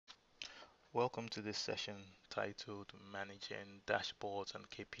Welcome to this session titled Managing Dashboards and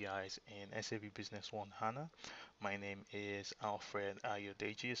KPIs in SAP Business One HANA. My name is Alfred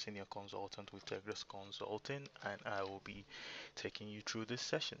Ayodeji, a senior consultant with Tegrous Consulting, and I will be taking you through this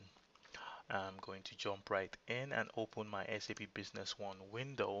session. I'm going to jump right in and open my SAP Business One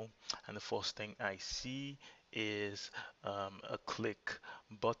window, and the first thing I see is a click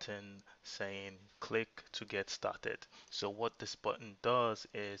button saying click to get started. So what this button does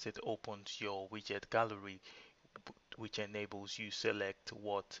is it opens your widget gallery, which enables you select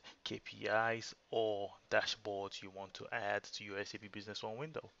what KPIs or dashboards you want to add to your SAP Business One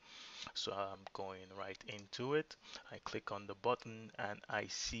window. So I'm going right into it. I click on the button and I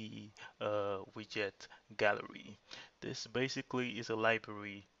see a widget gallery. This basically is a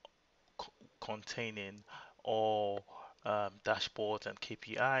library containing all dashboards and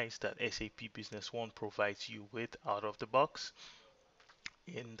KPIs that SAP Business One provides you with out of the box.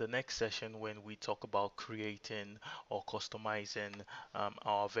 In the next session, when we talk about creating or customizing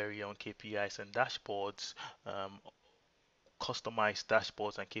our very own KPIs and dashboards, um, customized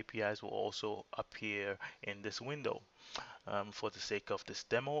dashboards and KPIs will also appear in this window. For the sake of this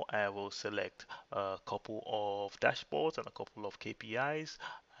demo, I will select a couple of dashboards and a couple of KPIs.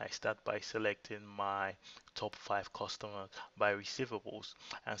 I start by selecting my top 5 customers by receivables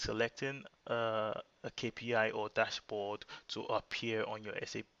and selecting a KPI or dashboard to appear on your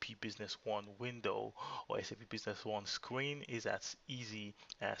SAP Business One window or SAP Business One screen is as easy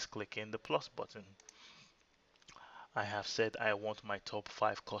as clicking the plus button. I have said I want my top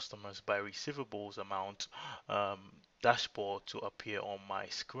 5 customers by receivables amount dashboard to appear on my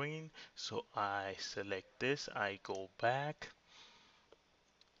screen. So I select this, I go back,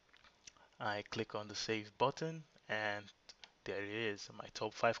 I click on the save button, and there it is, my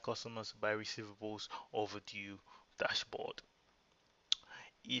top 5 customers by receivables overdue dashboard.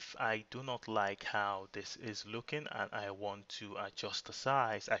 If I do not like how this is looking and I want to adjust the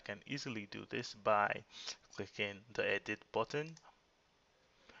size, I can easily do this by clicking the edit button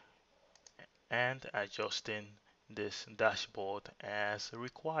and adjusting this dashboard as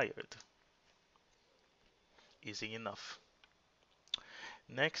required. Easy enough.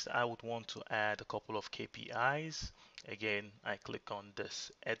 Next, I would want to add a couple of KPIs. Again, I click on this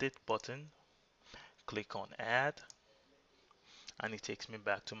edit button, click on add, and it takes me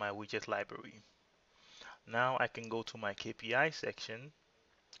back to my widget library. Now I can go to my KPI section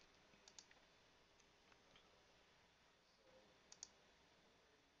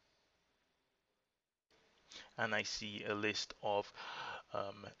and I see a list of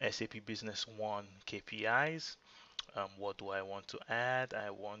SAP Business One KPIs. What do I want to add?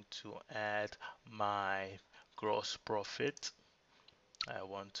 I want to add my gross profit. I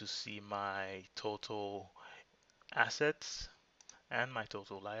want to see my total assets and my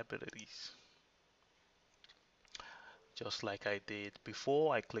total liabilities. Just like I did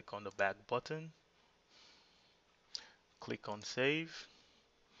before, I click on the back button, click on save,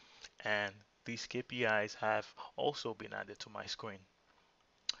 and these KPIs have also been added to my screen.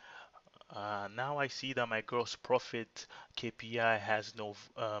 Now I see that my gross profit KPI has no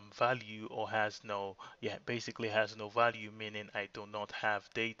value or has no, yeah, basically has no value, meaning I do not have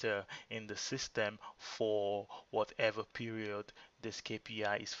data in the system for whatever period this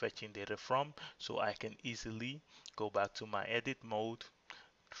KPI is fetching data from. So I can easily go back to my edit mode,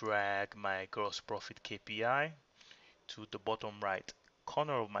 drag my gross profit KPI to the bottom right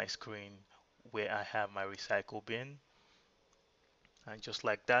corner of my screen where I have my recycle bin, and just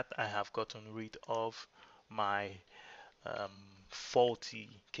like that I have gotten rid of my um,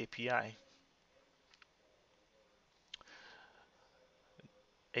 faulty KPI.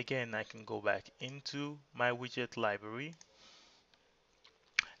 Again, I can go back into my widget library,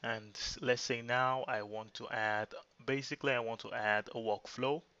 and let's say now I want to add, basically I want to add a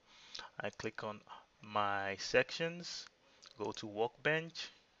workflow. I click on my sections, go to workbench,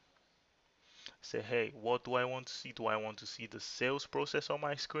 say, hey, what do I want to see? Do I want to see the sales process on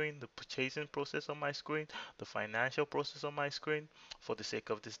my screen, the purchasing process on my screen, the financial process on my screen? For the sake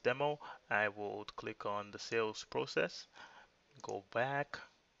of this demo, I will click on the sales process, go back,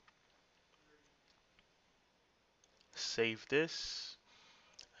 save this,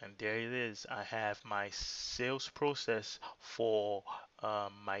 and there it is. I have my sales process for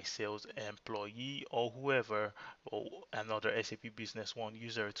my sales employee or whoever or another SAP Business One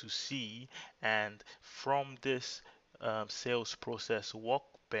user to see. And from this sales process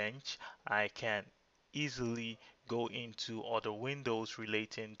workbench, I can easily go into other windows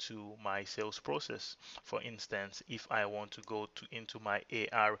relating to my sales process. For instance, if I want to go into my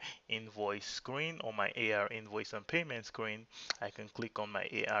AR invoice screen or my AR invoice and payment screen, I can click on my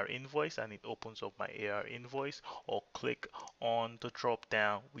AR invoice and it opens up my AR invoice, or click on the drop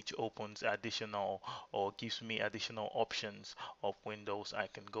down which opens additional or gives me additional options of windows I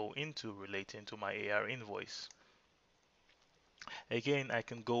can go into relating to my AR invoice. Again, I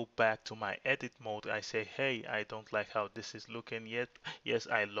can go back to my edit mode. I say, hey, I don't like how this is looking yet. Yes,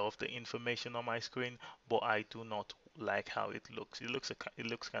 I love the information on my screen, but I do not like how it looks. It looks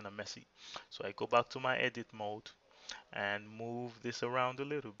kind of messy. So I go back to my edit mode and move this around a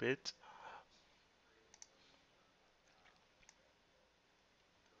little bit.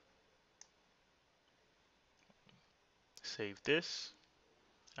 Save this,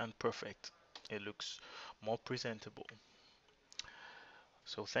 and perfect. It looks more presentable.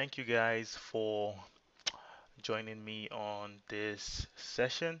 So thank you guys for joining me on this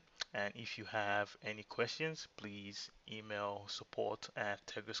session. And if you have any questions, please email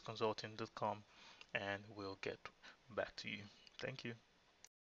support@tegrousconsulting.com and we'll get back to you. Thank you.